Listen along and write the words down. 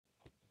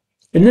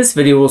In this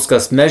video, we'll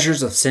discuss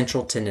measures of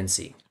central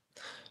tendency.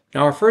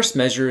 Now, our first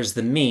measure is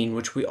the mean,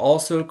 which we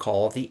also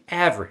call the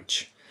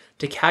average.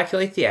 To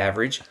calculate the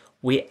average,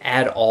 we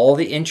add all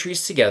the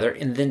entries together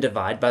and then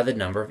divide by the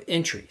number of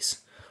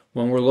entries.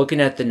 When we're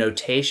looking at the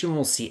notation,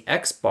 we'll see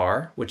x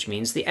bar, which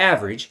means the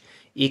average,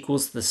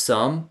 equals the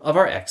sum of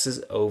our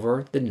x's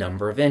over the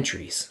number of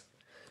entries.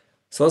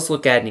 So let's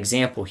look at an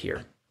example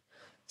here.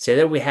 Say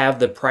that we have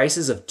the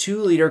prices of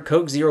 2-liter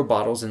Coke Zero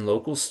bottles in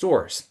local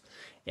stores.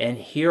 And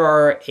here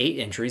are 8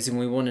 entries, and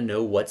we want to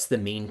know what's the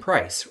mean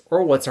price,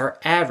 or what's our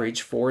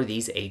average for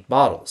these 8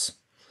 bottles.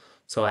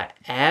 So I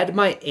add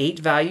my 8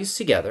 values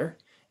together,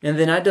 and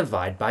then I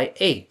divide by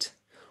 8.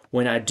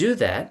 When I do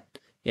that,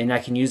 and I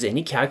can use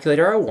any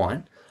calculator I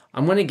want,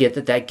 I'm going to get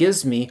that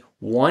gives me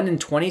 1 in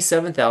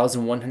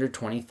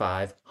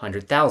 27,125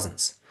 hundred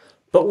thousandths.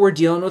 But we're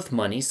dealing with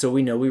money, so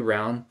we know we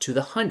round to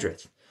the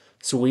hundredth.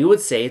 So we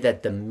would say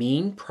that the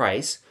mean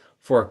price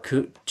for a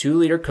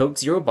 2-liter Coke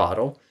Zero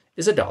bottle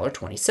is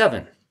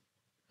 $1.27.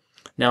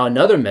 Now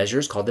another measure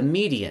is called the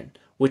median,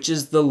 which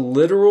is the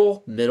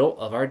literal middle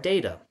of our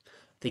data.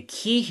 The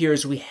key here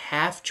is we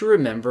have to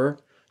remember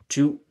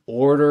to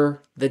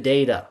order the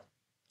data.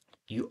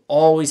 You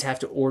always have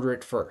to order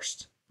it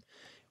first.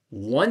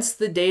 Once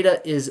the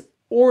data is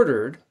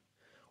ordered,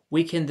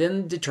 we can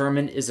then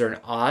determine is there an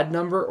odd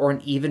number or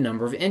an even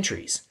number of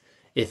entries.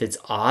 If it's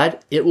odd,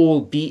 it will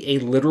be a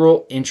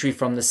literal entry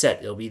from the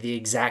set. It'll be the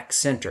exact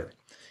center.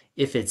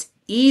 If it's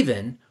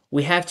even,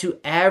 we have to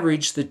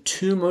average the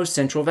 2 most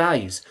central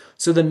values.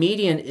 So the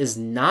median is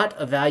not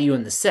a value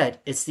in the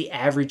set, it's the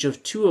average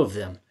of 2 of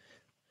them.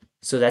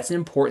 So that's an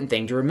important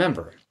thing to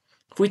remember.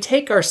 If we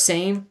take our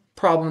same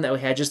problem that we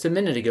had just a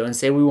minute ago and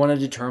say we want to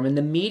determine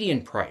the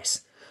median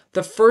price,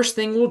 the first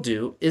thing we'll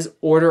do is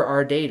order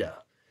our data.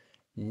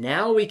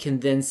 Now we can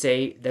then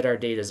say that our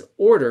data is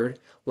ordered.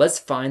 Let's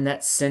find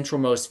that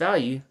centralmost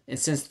value, and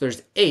since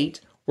there's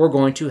 8, we're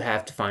going to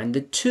have to find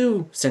the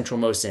 2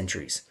 centralmost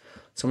entries.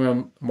 So I'm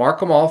going to mark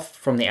them off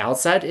from the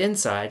outside to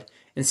inside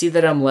and see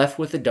that I'm left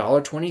with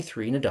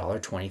 $1.23 and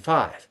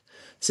 $1.25.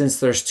 Since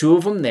there's 2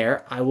 of them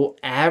there, I will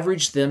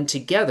average them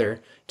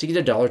together to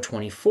get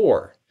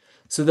 $1.24.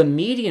 So the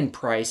median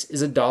price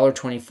is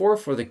 $1.24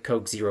 for the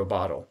Coke Zero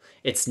bottle.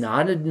 It's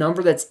not a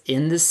number that's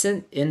in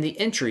the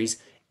entries,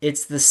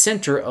 it's the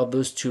center of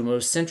those 2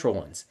 most central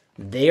ones.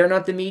 They are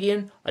not the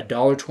median,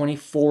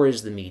 $1.24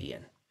 is the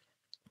median.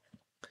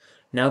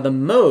 Now the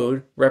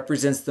mode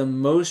represents the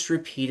most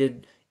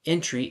repeated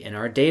entry in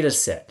our data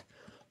set.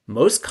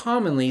 Most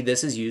commonly,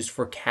 this is used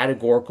for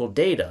categorical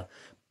data,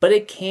 but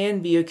it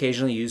can be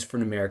occasionally used for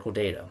numerical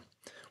data.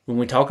 When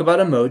we talk about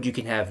a mode, you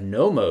can have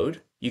no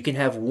mode, you can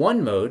have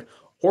one mode,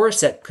 or a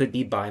set could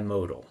be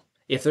bimodal.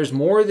 If there's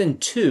more than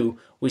 2,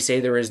 we say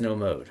there is no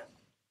mode.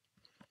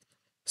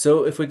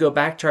 So if we go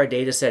back to our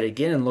data set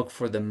again and look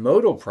for the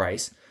modal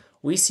price,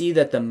 we see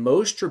that the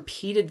most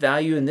repeated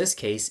value in this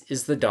case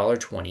is the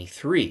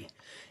 $1.23.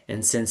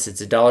 And since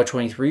it's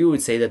 $1.23, we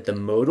would say that the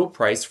modal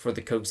price for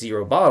the Coke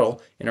Zero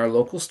bottle in our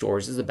local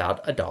stores is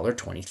about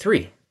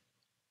 $1.23.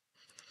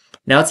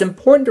 Now it's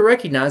important to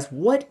recognize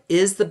what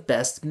is the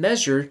best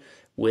measure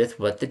with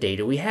what the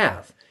data we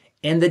have.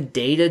 And the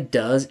data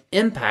does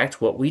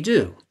impact what we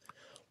do.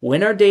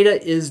 When our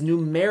data is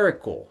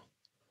numerical,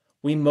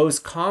 we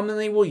most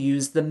commonly will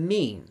use the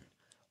mean,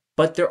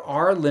 but there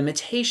are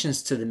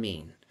limitations to the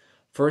mean.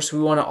 First, we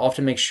want to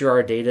often make sure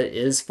our data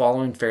is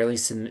following fairly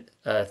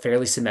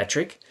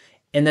symmetric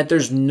and that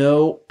there's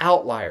no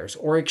outliers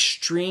or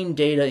extreme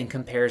data in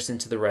comparison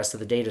to the rest of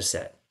the data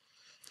set.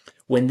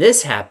 When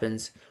this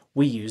happens,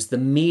 we use the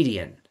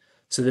median.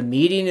 So the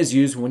median is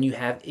used when you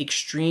have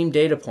extreme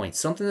data points,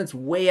 something that's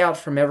way out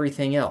from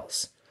everything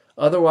else.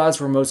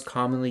 Otherwise, we're most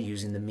commonly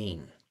using the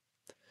mean.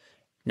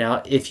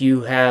 Now, if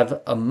you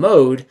have a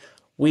mode,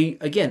 we,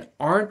 again,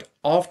 aren't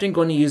often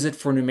going to use it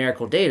for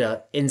numerical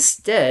data.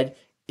 Instead,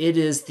 it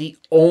is the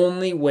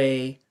only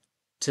way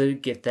to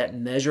get that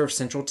measure of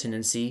central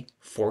tendency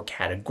for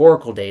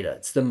categorical data.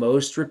 It's the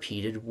most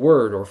repeated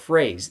word or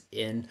phrase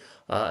in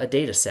a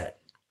data set.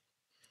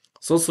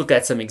 So let's look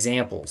at some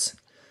examples.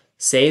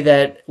 Say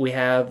that we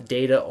have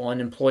data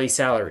on employee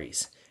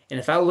salaries. And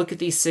if I look at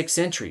these 6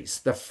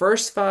 entries, the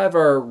first 5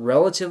 are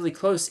relatively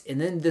close,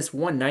 and then this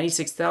one,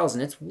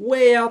 96,000, it's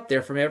way out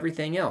there from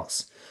everything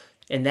else.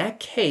 In that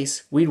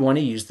case, we'd want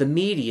to use the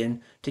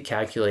median to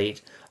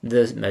calculate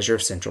the measure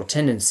of central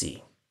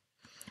tendency.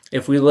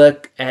 If we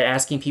look at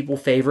asking people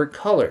favorite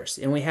colors,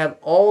 and we have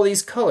all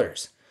these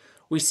colors,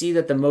 we see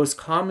that the most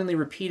commonly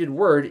repeated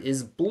word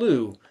is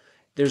blue.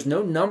 There's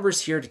no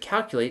numbers here to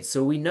calculate,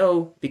 so we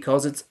know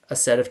because it's a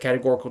set of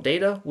categorical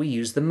data, we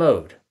use the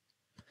mode.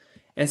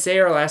 And say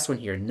our last one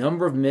here,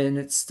 number of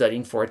minutes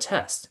studying for a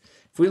test.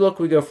 If we look,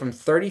 we go from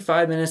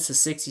 35 minutes to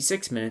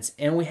 66 minutes,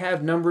 and we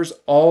have numbers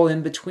all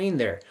in between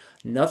there.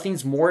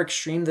 Nothing's more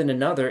extreme than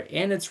another,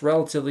 and it's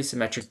relatively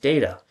symmetric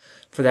data.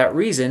 For that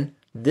reason,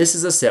 this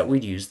is a set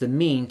we'd use the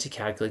mean to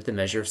calculate the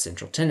measure of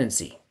central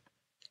tendency.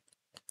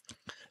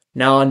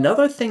 Now,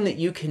 another thing that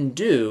you can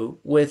do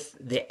with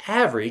the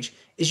average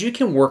is you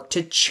can work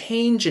to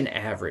change an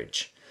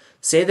average.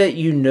 Say that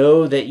you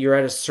know that you're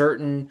at a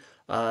certain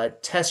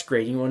test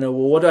grade. You want to know,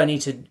 well, what do I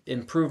need to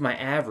improve my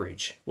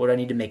average? What do I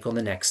need to make on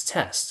the next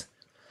test?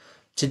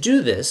 To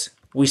do this,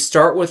 we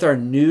start with our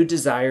new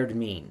desired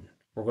mean.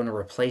 We're going to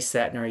replace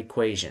that in our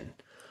equation.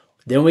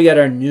 Then we got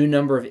our new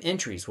number of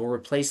entries. We'll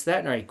replace that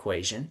in our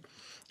equation.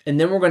 And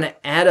then we're going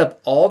to add up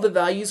all the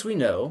values we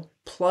know,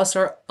 plus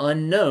our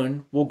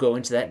unknown will go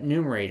into that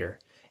numerator.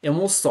 And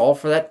we'll solve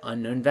for that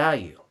unknown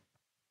value.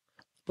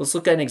 Let's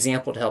look at an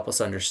example to help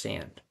us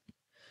understand.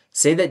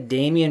 Say that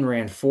Damien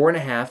ran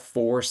 4.5,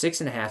 4,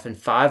 6.5, and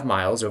 5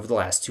 miles over the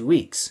last 2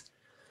 weeks.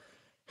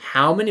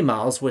 How many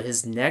miles would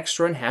his next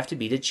run have to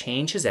be to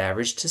change his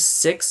average to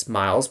 6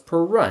 miles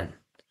per run?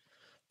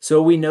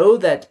 So we know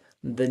that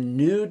the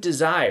new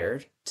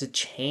desired to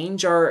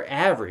change our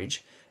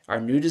average,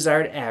 our new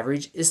desired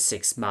average is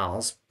 6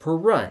 miles per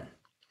run.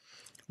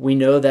 We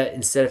know that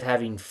instead of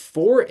having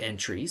 4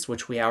 entries,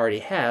 which we already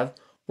have,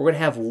 we're going to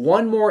have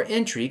one more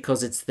entry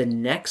because it's the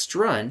next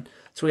run.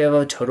 So we have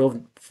a total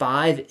of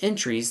 5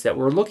 entries that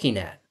we're looking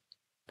at.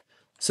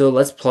 So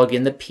let's plug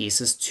in the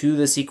pieces to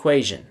this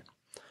equation.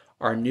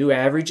 Our new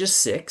average is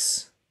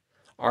 6.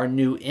 Our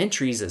new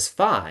entries is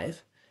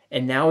 5.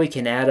 And now we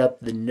can add up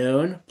the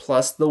known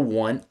plus the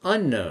one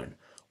unknown.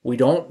 We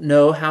don't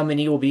know how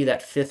many will be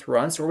that 5th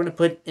run, so we're going to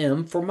put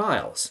m for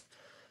miles.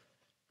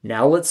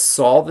 Now let's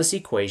solve this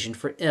equation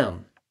for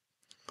m.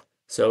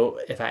 So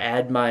if I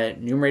add my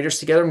numerators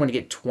together, I'm going to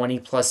get 20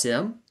 plus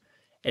m.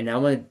 And now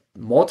I'm going to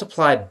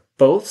multiply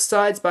both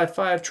sides by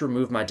 5 to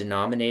remove my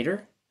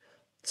denominator.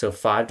 So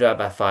 5 divided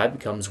by 5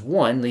 becomes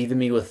 1, leaving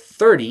me with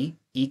 30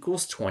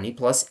 equals 20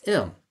 plus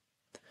m.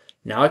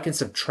 Now I can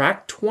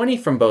subtract 20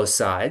 from both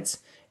sides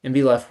and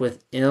be left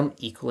with m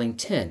equaling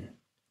 10.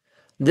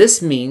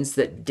 This means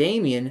that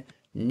Damien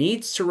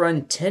needs to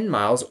run 10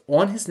 miles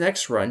on his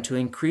next run to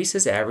increase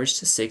his average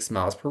to 6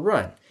 miles per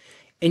run.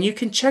 And you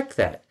can check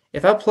that.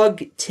 If I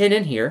plug 10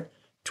 in here,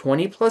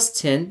 20 plus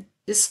 10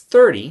 is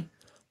 30.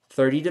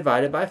 30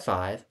 divided by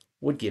 5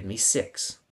 would give me 6.